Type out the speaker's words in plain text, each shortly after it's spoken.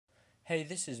Hey,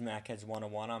 this is MacHeads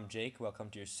 101. I'm Jake. Welcome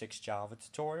to your 6th Java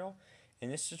tutorial. In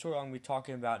this tutorial, I'm going to be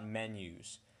talking about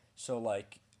menus. So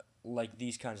like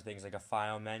these kinds of things, like a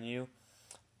file menu.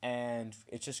 And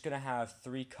it's just going to have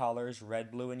three colors,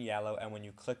 red, blue, and yellow. And when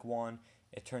you click one,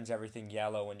 it turns everything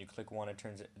yellow. When you click one, it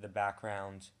turns the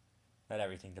background, not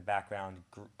everything, the background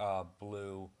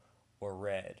blue or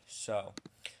red. So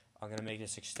I'm going to make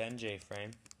this extend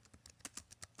JFrame.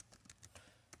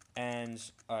 And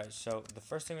alright, so the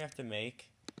first thing we have to make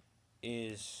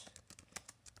is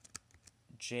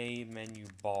J menu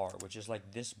bar, which is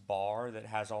like this bar that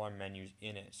has all our menus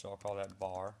in it. So I'll call that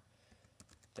bar.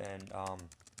 Then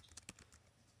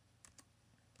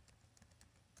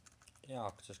yeah,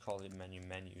 I'll just call it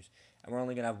menus. And we're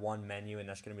only gonna have one menu, and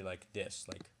that's gonna be like this,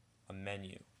 like a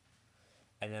menu.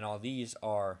 And then all these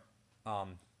are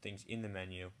things in the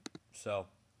menu. So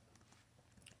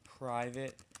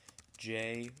private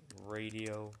J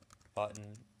radio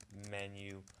button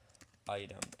menu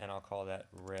item, and I'll call that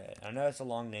red. I know that's a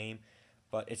long name,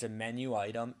 but it's a menu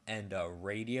item, and a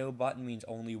radio button means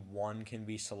only one can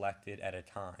be selected at a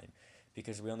time,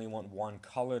 because we only want one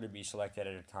color to be selected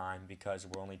at a time, because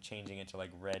we're only changing it to like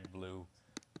red, blue,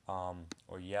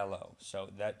 or yellow. So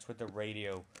that's what the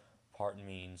radio part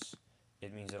means.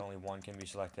 It means that only one can be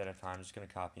selected at a time. I'm just going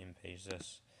to copy and paste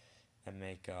this and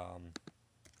make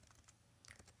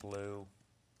blue,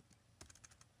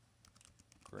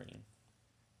 green.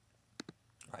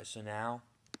 Alright, so now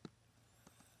I'm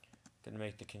going to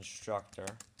make the constructor.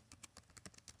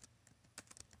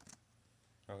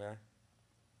 Okay.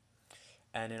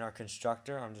 And in our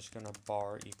constructor, I'm just going to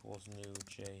bar equals new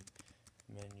J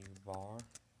menu bar.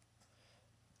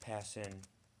 Pass in,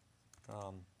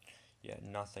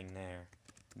 nothing there.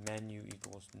 Menu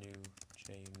equals new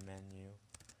J menu.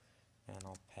 And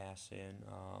I'll pass in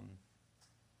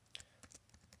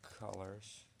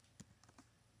colors.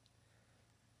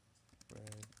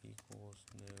 Red equals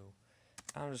new.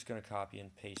 I'm just going to copy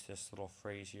and paste this little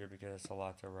phrase here because it's a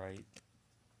lot to write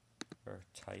or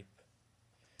type.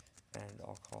 And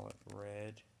I'll call it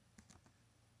red,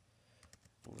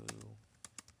 blue,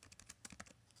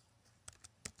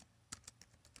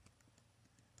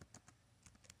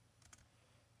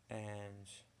 and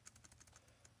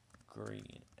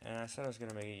green. And I said I was going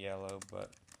to make it yellow,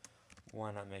 but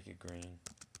why not make it green?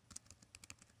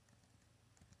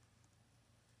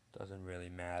 Doesn't really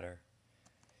matter.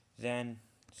 Then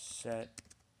set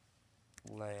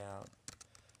layout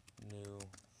new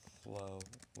flow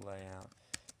layout,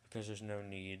 because there's no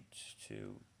need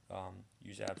to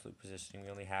use absolute positioning.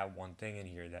 We only have one thing in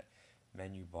here, that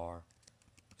menu bar.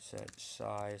 Set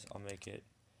size, I'll make it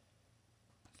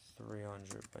 300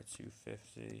 by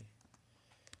 250.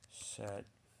 Set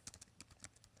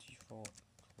default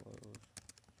close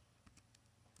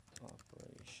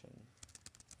operation.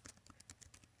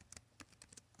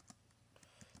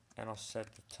 And I'll set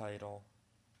the title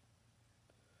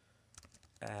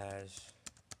as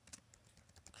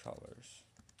colors.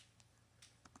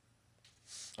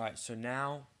 Alright, so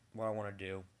now what I want to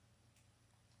do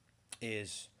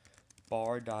is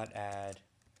bar.add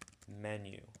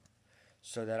menu.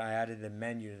 So that I added the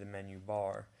menu to the menu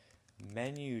bar.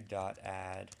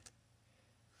 Menu.add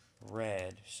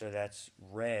red. So that's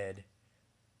red.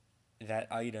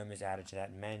 That item is added to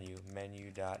that menu.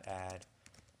 Menu.add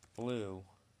blue.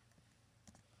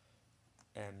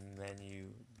 And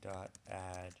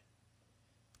menu.add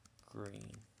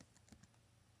green.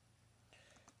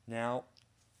 Now,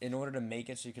 in order to make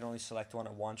it so you can only select one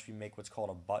at once, we make what's called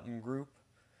a button group.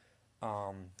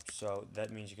 So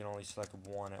that means you can only select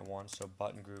one at once. So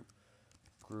button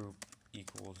group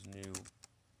equals new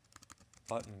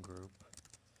button group.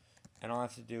 And all I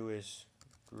have to do is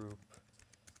group,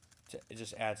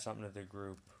 just add something to the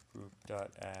group.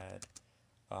 Group.add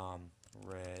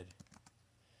red.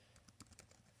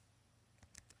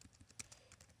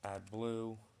 Add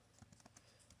blue,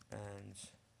 and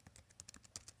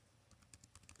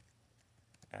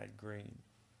add green.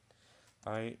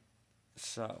 Alright,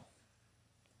 so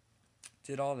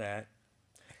did all that.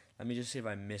 Let me just see if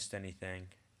I missed anything.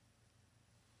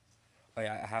 Oh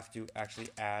yeah, I have to actually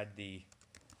add the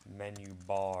menu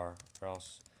bar, or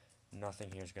else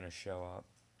nothing here is going to show up.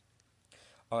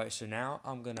 Alright, so now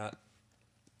I'm going to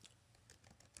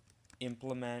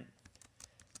implement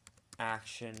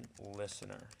action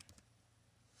listener.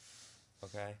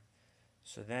 Okay,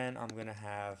 so then I'm going to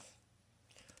have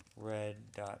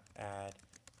red.add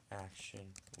action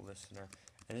listener,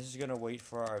 and this is going to wait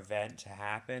for our event to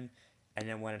happen, and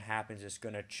then when it happens it's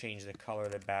going to change the color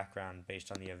of the background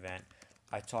based on the event.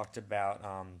 I talked about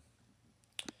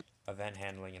event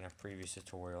handling in a previous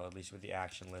tutorial, at least with the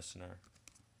action listener.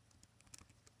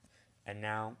 And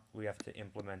now we have to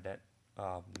implement that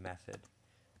method.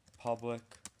 Public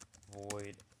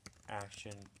void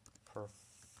action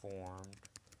performed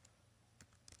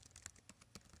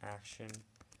action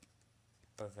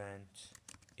event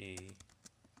E.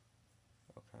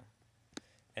 Okay.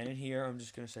 And in here I'm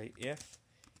just going to say if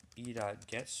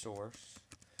e.getSource,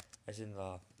 as in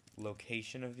the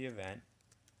location of the event,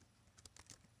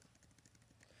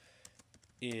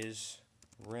 is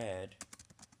red,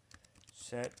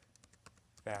 set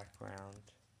background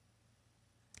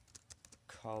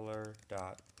color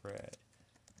dot red,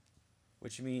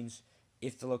 which means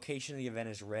if the location of the event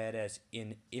is red, as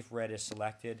in if red is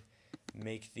selected,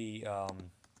 make the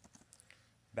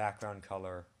background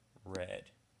color red.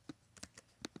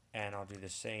 And I'll do the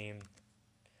same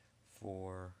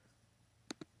for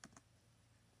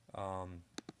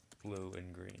blue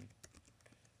and green.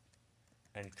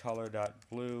 And color dot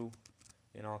blue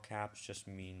in all caps just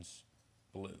means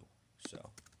blue.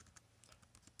 So,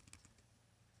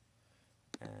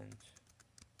 and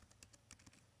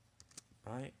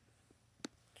right,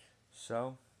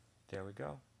 so there we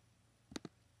go.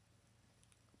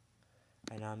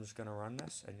 And now I'm just going to run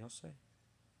this and you'll see.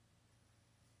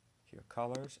 Here,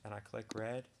 colors, and I click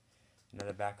red. Now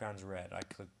the background's red. I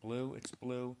click blue, it's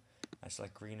blue. I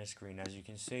select green, it's green. As you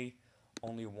can see,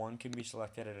 only one can be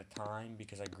selected at a time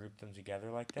because I grouped them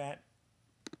together like that.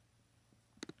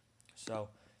 So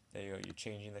there you go. You're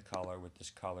changing the color with this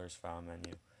colors file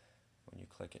menu when you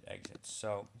click it exits.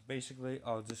 So basically,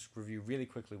 I'll just review really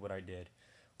quickly what I did,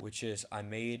 which is I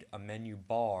made a menu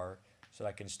bar so that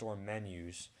I can store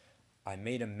menus. I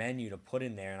made a menu to put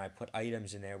in there, and I put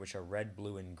items in there which are red,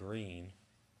 blue, and green.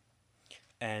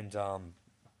 And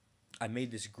I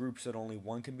made this group so that only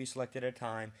one can be selected at a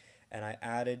time, and I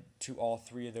added to all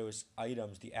three of those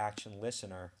items the action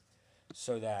listener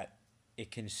so that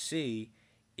it can see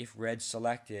if red's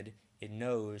selected, it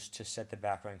knows to set the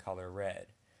background color red.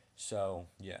 So,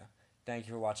 yeah. Thank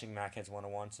you for watching MacHeads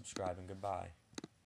 101. Subscribe and goodbye.